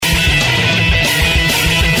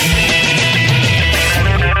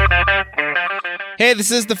Hey,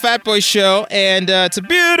 this is the Fat Boy Show, and it's a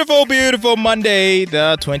beautiful, beautiful Monday,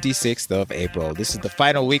 the 26th of April. This is the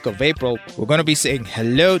final week of April. We're going to be saying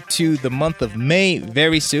hello to the month of May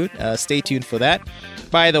very soon. Stay tuned for that.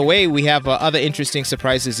 By the way, we have other interesting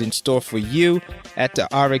surprises in store for you at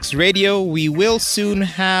RX Radio. We will soon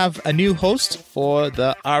have a new host for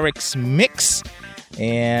the RX Mix.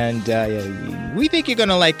 And we think you're going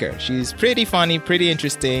to like her. She's pretty funny, pretty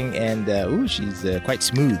interesting, and she's quite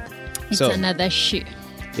smooth. It's another she.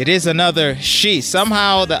 It is another she.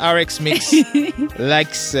 Somehow the RX Mix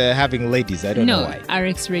likes having ladies. I don't know why. No,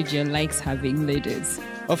 RX Radio likes having ladies.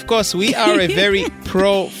 Of course, we are a very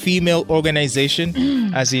pro-female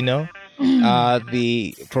organization, as you know.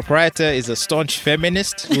 The proprietor is a staunch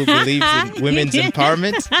feminist who believes in women's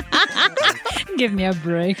empowerment. Give me a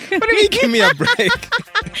break. What do you mean, give me a break?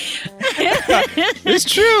 It's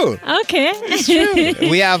true. Okay. It's true.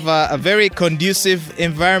 We have a very conducive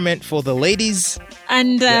environment for the ladies.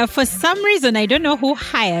 And for some reason, I don't know who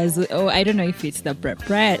hires, or I don't know if it's the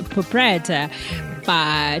proprietor,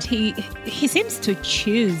 but he seems to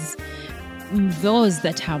choose those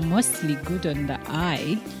that are mostly good on the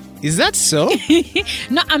eye. Is that so?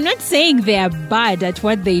 No, I'm not saying they are bad at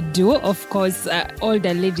what they do. Of course, all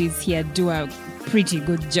the ladies here do a pretty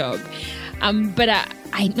good job. But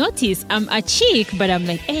I notice I'm a chick, but I'm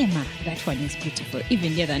like, hey, ma, that one is beautiful.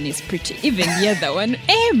 Even the other one is pretty. Even the other one,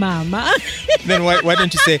 hey, mama. Then why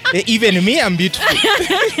don't you say, hey, even me, I'm beautiful?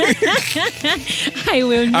 I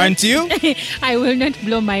will not. Aren't you? I will not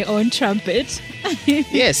blow my own trumpet.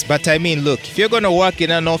 Yes, but I mean, look, if you're going to work in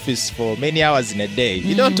an office for many hours in a day,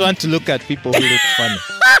 you don't want to look at people who look funny.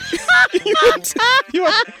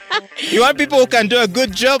 you want people who can do a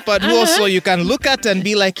good job, but who also you can look at and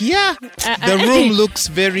be like, yeah, the room looks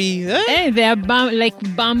very... They are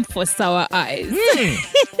balm for sour eyes.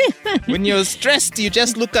 When you're stressed, you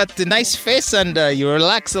just look at the nice face and you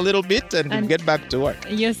relax a little bit and you get back to work.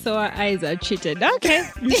 Your sour eyes are treated. Okay.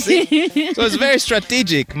 You see? So it's very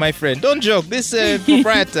strategic, my friend. Don't joke. This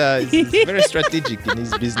proprietor is very strategic in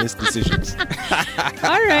his business decisions.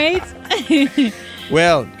 All right.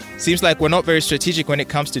 Well, seems like we're not very strategic when it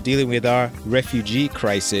comes to dealing with our refugee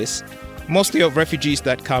crisis. Mostly of refugees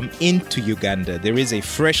that come into Uganda. There is a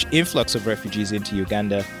fresh influx of refugees into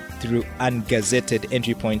Uganda through ungazetted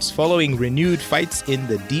entry points following renewed fights in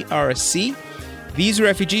the DRC. These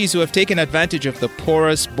refugees who have taken advantage of the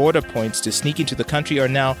porous border points to sneak into the country are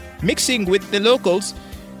now mixing with the locals.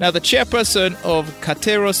 Now, the chairperson of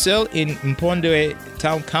Katero Cell in Mpondwe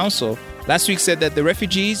Town Council last week said that the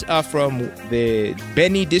refugees are from the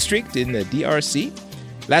Beni district in the DRC.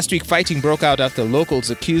 Last week, fighting broke out after locals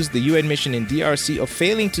accused the UN mission in DRC of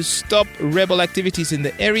failing to stop rebel activities in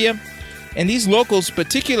the area. And these locals,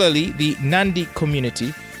 particularly the Nandi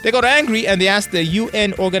community, they got angry and they asked the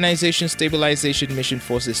UN Organization Stabilization Mission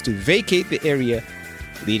forces to vacate the area,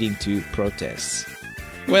 leading to protests.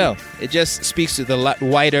 Well, it just speaks to the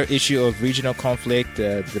wider issue of regional conflict,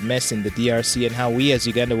 the mess in the DRC, and how we as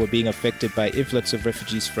Uganda were being affected by influx of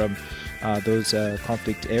refugees from those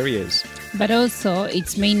conflict areas. But also,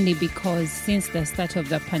 it's mainly because since the start of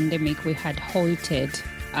the pandemic, we had halted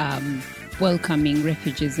welcoming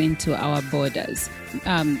refugees into our borders.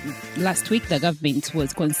 Last week, the government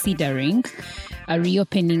was considering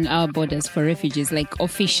reopening our borders for refugees, like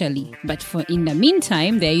officially. But in the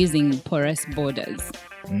meantime, they're using porous borders.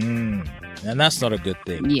 And that's not a good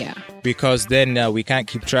thing. Yeah. Because then we can't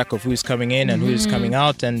keep track of who's coming in and who's coming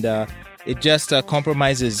out. And it just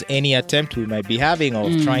compromises any attempt we might be having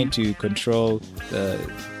of trying to control the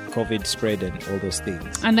COVID spread and all those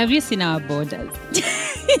things. And have you seen our borders?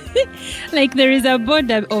 Like there is a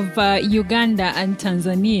border of Uganda and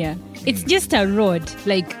Tanzania. It's just a road.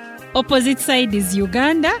 Like opposite side is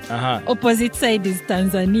Uganda, opposite side is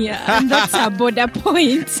Tanzania. And that's our border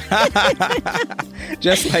point.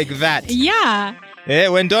 Just like that. Yeah. Yeah,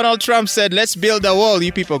 when Donald Trump said, let's build a wall,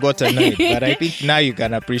 you people got annoyed. But I think now you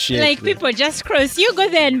can appreciate like people just cross. You go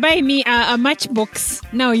there and buy me a matchbox.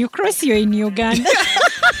 Now you cross, you're in Uganda.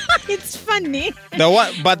 It's funny.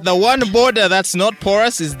 But the one border that's not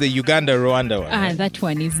porous is the Uganda-Rwanda one. Right? That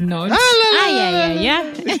one is not.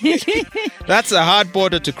 Yeah. That's a hard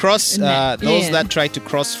border to cross. Those that try to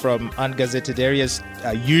cross from ungazetted areas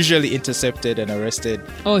are usually intercepted and arrested.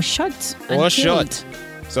 Or shot.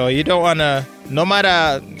 So you don't want to, no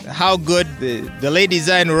matter how good the ladies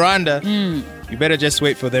are in Rwanda, you better just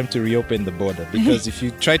wait for them to reopen the border. Because if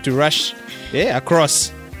you try to rush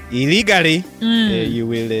across illegally, you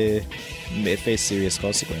will face serious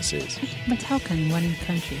consequences. But how can one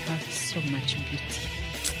country have so much beauty?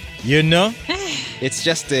 You know, it's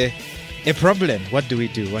just a problem. What do we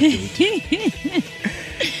do?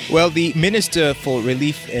 Well, the Minister for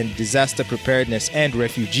Relief and Disaster Preparedness and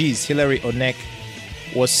Refugees, Hilary Onek,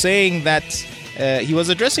 was saying that he was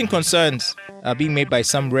addressing concerns being made by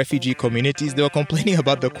some refugee communities. They were complaining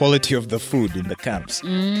about the quality of the food in the camps.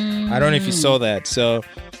 I don't know if you saw that. So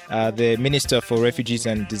the Minister for Refugees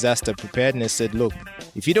and Disaster Preparedness said, look,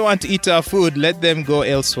 if you don't want to eat our food, let them go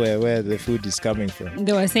elsewhere where the food is coming from.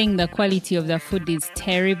 They were saying the quality of the food is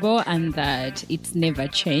terrible and that it's never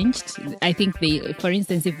changed. I think for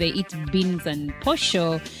instance, if they eat beans and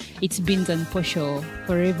posho, it's beans and posho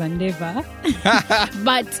forever and ever.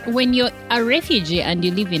 But when you're a refugee and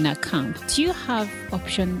you live in a camp, do you have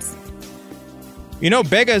options? You know,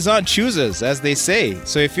 beggars aren't choosers, as they say.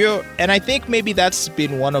 So and I think maybe that's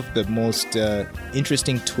been one of the most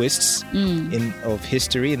interesting twists of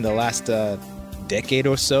history in the last decade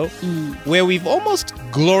or so, where we've almost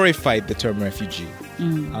glorified the term refugee.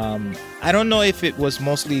 I don't know if it was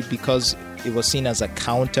mostly because it was seen as a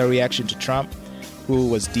counter-reaction to Trump, who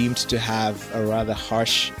was deemed to have a rather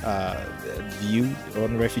harsh view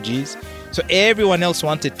on refugees. So everyone else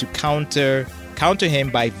wanted to counter him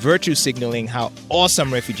by virtue signaling how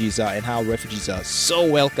awesome refugees are and how refugees are so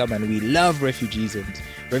welcome and we love refugees and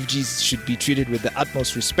refugees should be treated with the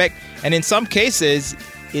utmost respect. And in some cases,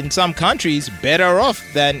 in some countries, better off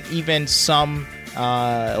than even some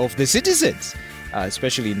of the citizens,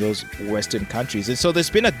 especially in those Western countries. And so there's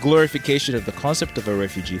been a glorification of the concept of a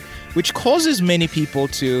refugee, which causes many people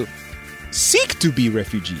to seek to be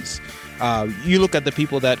refugees. You look at the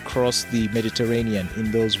people that cross the Mediterranean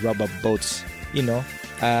in those rubber boats,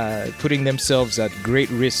 putting themselves at great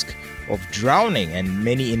risk of drowning. And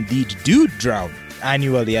many indeed do drown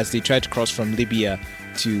annually as they try to cross from Libya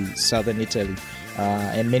to southern Italy.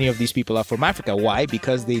 And many of these people are from Africa. Why?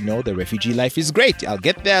 Because they know the refugee life is great. I'll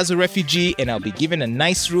get there as a refugee and I'll be given a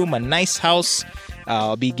nice room, a nice house.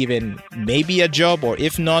 I'll be given maybe a job, or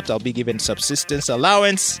if not, I'll be given subsistence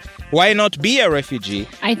allowance. Why not be a refugee?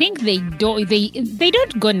 I think they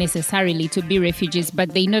don't go necessarily to be refugees,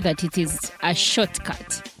 but they know that it is a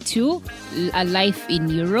shortcut to a life in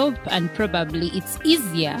Europe, and probably it's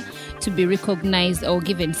easier to be recognized or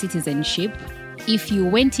given citizenship if you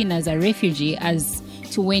went in as a refugee as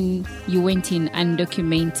to when you went in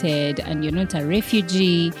undocumented and you're not a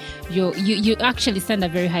refugee. You actually stand a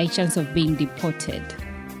very high chance of being deported.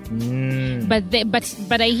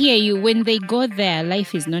 But I hear you, when they go there,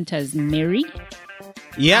 life is not as merry.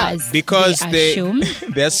 Yeah, because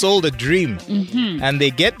they're sold a dream, and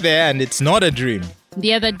they get there and it's not a dream.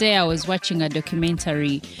 The other day I was watching a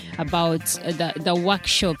documentary about the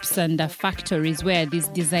workshops and the factories where these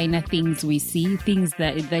designer things we see, things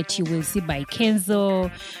that you will see by Kenzo,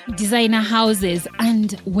 designer houses.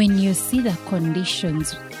 And when you see the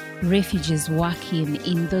conditions refugees working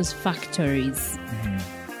in those factories,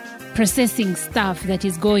 processing stuff that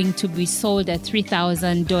is going to be sold at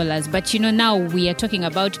 $3,000. But now we are talking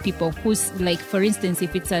about people who's, like, for instance,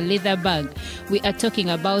 if it's a leather bag, we are talking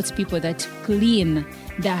about people that clean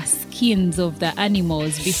the skins of the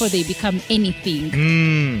animals before they become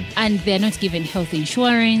anything. And they're not given health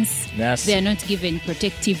insurance. Yes. They're not given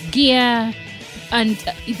protective gear. And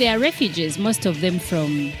they are refugees, most of them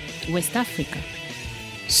from West Africa.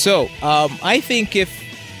 So I think if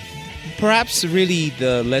perhaps really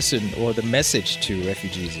the lesson or the message to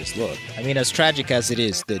refugees is, look, I mean, as tragic as it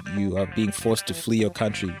is that you are being forced to flee your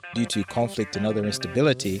country due to conflict and other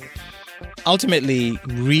instability, ultimately,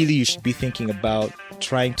 really you should be thinking about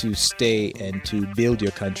trying to stay and to build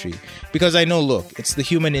your country. Because I know, look, it's the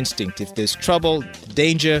human instinct. If there's trouble,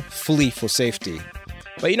 danger, flee for safety.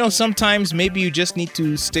 But, sometimes maybe you just need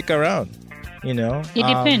to stick around, It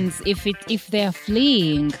depends. If they're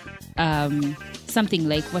fleeing something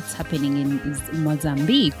like what's happening in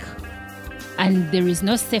Mozambique, and there is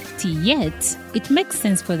no safety yet, it makes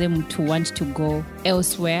sense for them to want to go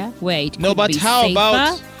elsewhere where it could be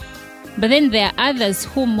safer. But then there are others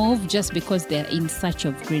who move just because they're in search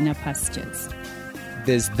of greener pastures.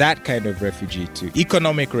 There's that kind of refugee too,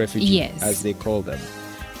 economic refugee, as they call them.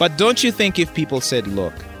 But don't you think if people said,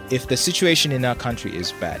 look, if the situation in our country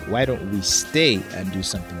is bad, why don't we stay and do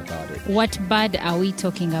something about it? What bad are we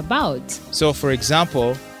talking about? So, for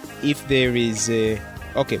example, if there is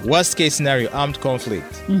worst case scenario, armed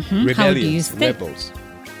conflict, rebellions, rebels.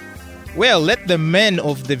 Well, let the men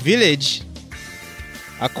of the village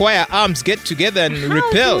acquire arms, get together and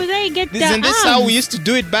repel. How do they get Isn't this how we used to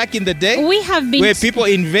do it back in the day? We have been... Where people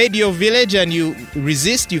invade your village and you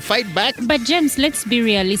resist, you fight back. But James, let's be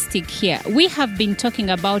realistic here. We have been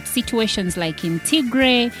talking about situations like in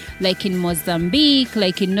Tigray, like in Mozambique,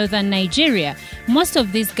 like in northern Nigeria. Most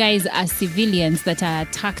of these guys are civilians that are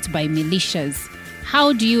attacked by militias.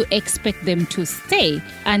 how do you expect them to stay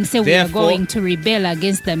and say we are Therefore, going to rebel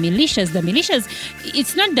against the militias? The militias,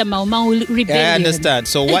 it's not the Mau Mau rebellion. I understand.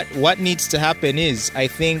 So what needs to happen is, I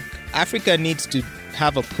think Africa needs to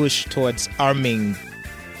have a push towards arming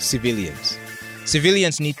civilians.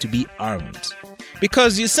 Civilians need to be armed.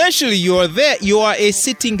 Because essentially you are a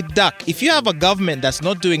sitting duck. If you have a government that's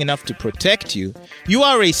not doing enough to protect you, you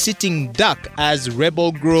are a sitting duck as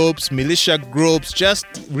rebel groups, militia groups just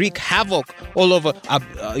wreak havoc all over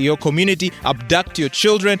your community, abduct your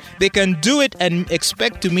children. They can do it and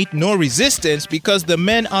expect to meet no resistance because the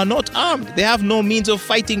men are not armed. They have no means of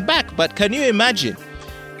fighting back. But can you imagine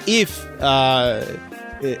if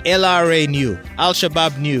LRA knew,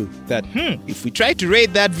 Al-Shabaab knew that, if we try to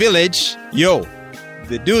raid that village,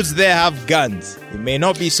 the dudes there have guns. It may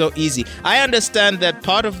not be so easy. I understand that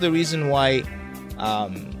part of the reason why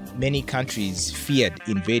many countries feared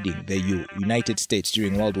invading the United States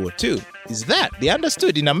during World War II is that they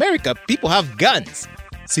understood in America, people have guns.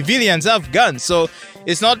 Civilians have guns. So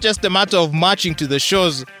it's not just a matter of marching to the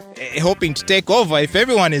shores hoping to take over. If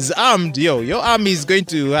everyone is armed, your army is going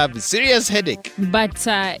to have a serious headache. But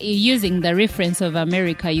using the reference of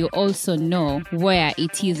America, you also know where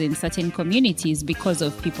it is in certain communities because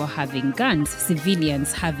of people having guns,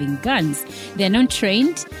 civilians having guns. They're not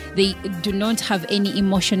trained. They do not have any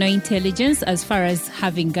emotional intelligence as far as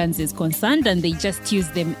having guns is concerned, and they just use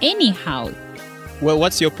them anyhow. Well,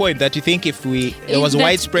 what's your point? That you think if there was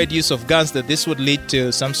widespread use of guns, that this would lead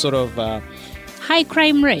to some sort of high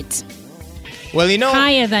crime rate? Well,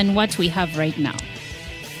 higher than what we have right now.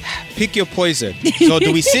 Pick your poison. So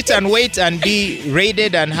do we sit and wait and be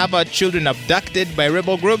raided and have our children abducted by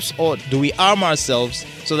rebel groups, or do we arm ourselves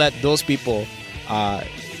so that those people are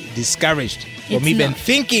discouraged from even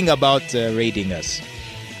thinking about raiding us?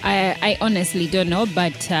 I honestly don't know,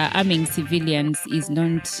 but arming civilians is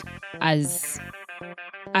not as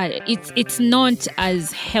it's not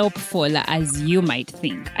as helpful as you might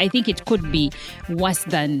think. I think it could be worse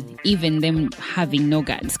than even them having no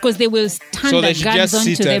guns, because they will turn the guns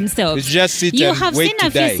onto themselves. You have seen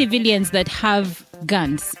a few civilians that have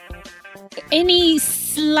guns. Any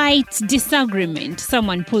slight disagreement,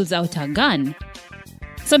 someone pulls out a gun.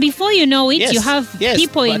 So before you know it, you have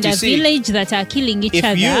people in the village that are killing each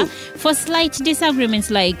other for slight disagreements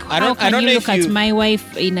like, how can you look at my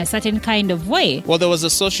wife in a certain kind of way? Well, there was a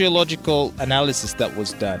sociological analysis that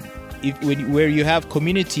was done where you have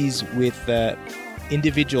communities with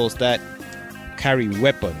individuals that carry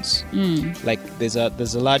weapons. Like there's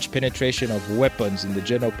a large penetration of weapons in the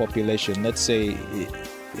general population. Let's say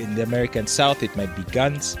in the American South, it might be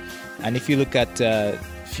guns. And if you look at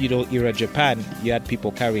feudal era Japan, you had people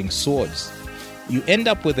carrying swords. You end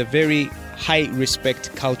up with a very high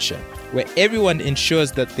respect culture where everyone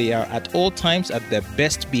ensures that they are at all times at their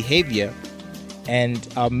best behavior and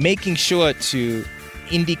are making sure to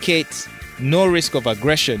indicate no risk of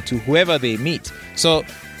aggression to whoever they meet. So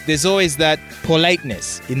there's always that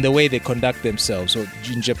politeness in the way they conduct themselves. So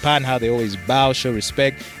in Japan, how they always bow, show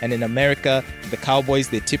respect. And in America, the cowboys,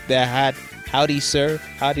 they tip their hat. Howdy, sir.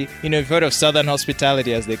 Howdy. You've heard of Southern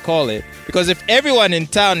hospitality, as they call it. Because if everyone in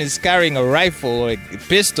town is carrying a rifle or a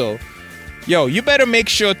pistol, you better make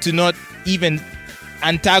sure to not even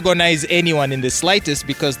antagonize anyone in the slightest,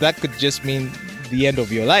 because that could just mean the end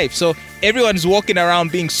of your life. So everyone's walking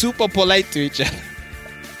around being super polite to each other.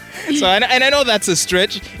 So, and I know that's a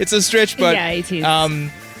stretch. It's a stretch, but yeah, it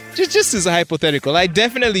is. Just as a hypothetical, I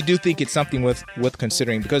definitely do think it's something worth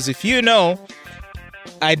considering, because if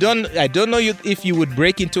I don't know if you would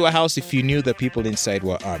break into a house if you knew the people inside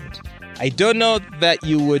were armed. I don't know that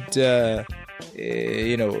you would,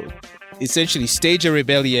 essentially stage a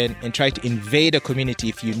rebellion and try to invade a community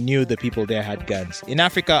if you knew the people there had guns. In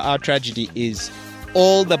Africa, our tragedy is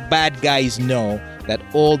all the bad guys know that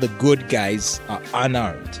all the good guys are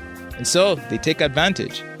unarmed. And so they take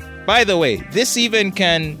advantage. By the way, this even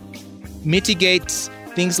can mitigate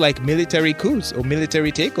things like military coups or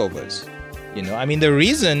military takeovers. The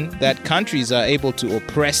reason that countries are able to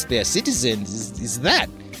oppress their citizens is that.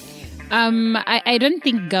 I don't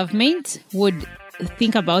think government would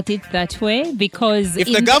think about it that way, because if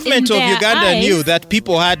the government of Uganda knew that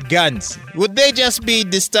people had guns, would they just be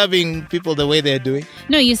disturbing people the way they're doing?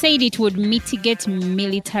 No, you said it would mitigate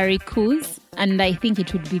military coups, and I think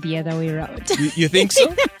it would be the other way around. You think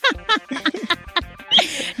so?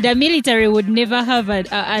 The military would never have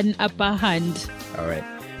an upper hand. All right.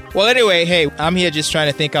 Well, anyway, hey, I'm here just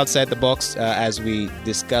trying to think outside the box as we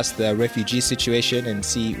discuss the refugee situation and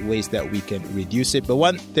see ways that we can reduce it.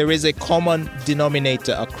 But there is a common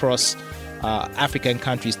denominator across African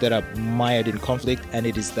countries that are mired in conflict, and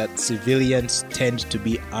it is that civilians tend to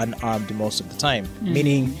be unarmed most of the time.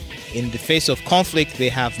 Meaning, in the face of conflict, they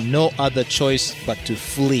have no other choice but to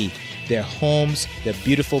flee their homes, their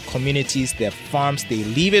beautiful communities, their farms. They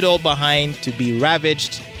leave it all behind to be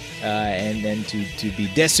ravaged and to be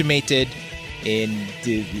decimated, and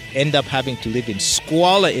to end up having to live in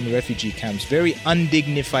squalor in refugee camps, very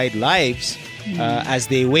undignified lives as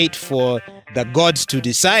they wait for the gods to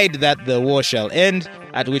decide that the war shall end,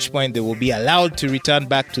 at which point they will be allowed to return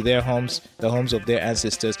back to their homes, the homes of their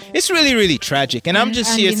ancestors. It's really, really tragic. And I'm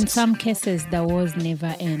just here. In some cases, the wars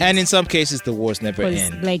never end. And in some cases, the wars never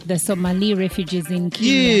end. Like the Somali refugees in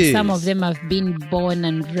Kenya, Yes. some of them have been born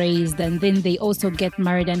and raised, and then they also get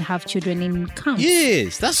married and have children in camps.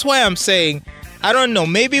 Yes, that's why I'm saying, I don't know,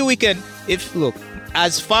 maybe we can, look,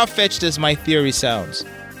 as far-fetched as my theory sounds,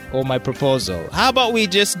 or my proposal, how about we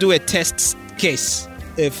just do a test case?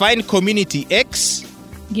 Find community X,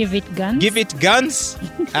 Give it guns.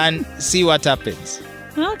 And see what happens.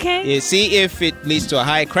 Okay. See if it leads to a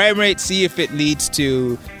high crime rate, see if it leads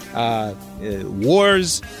to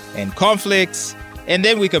wars and conflicts, and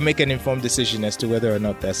then we can make an informed decision as to whether or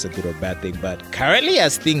not that's a good or bad thing. But currently,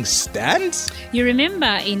 as things stand... You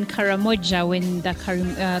remember in Karamoja when the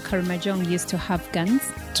Karamojong used to have guns?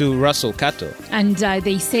 To rustle cattle. And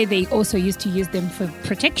they say they also used to use them for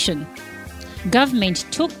protection. Government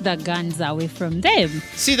took the guns away from them.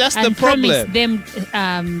 See, that's the and problem. promised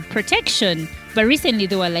them protection. But recently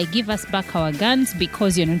they were like, give us back our guns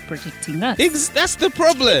because you're not protecting us. That's the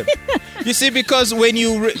problem. You see, because when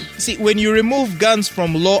you remove guns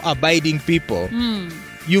from law-abiding people,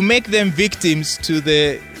 you make them victims to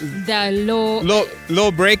the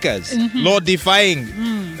law breakers, law-defying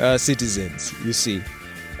citizens, you see.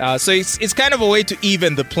 So it's kind of a way to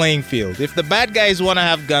even the playing field. If the bad guys want to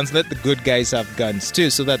have guns, let the good guys have guns too,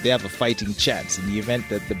 so that they have a fighting chance in the event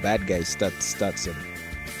that the bad guys start some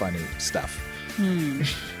funny stuff.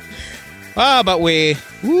 But we're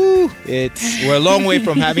a long way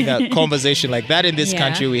from having a conversation like that in this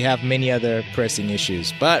country. We have many other pressing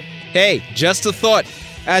issues. But hey, just a thought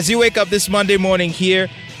as you wake up this Monday morning here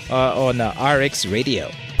on RX Radio.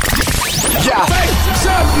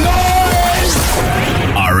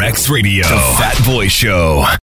 RX Radio, the Fat Boy Show.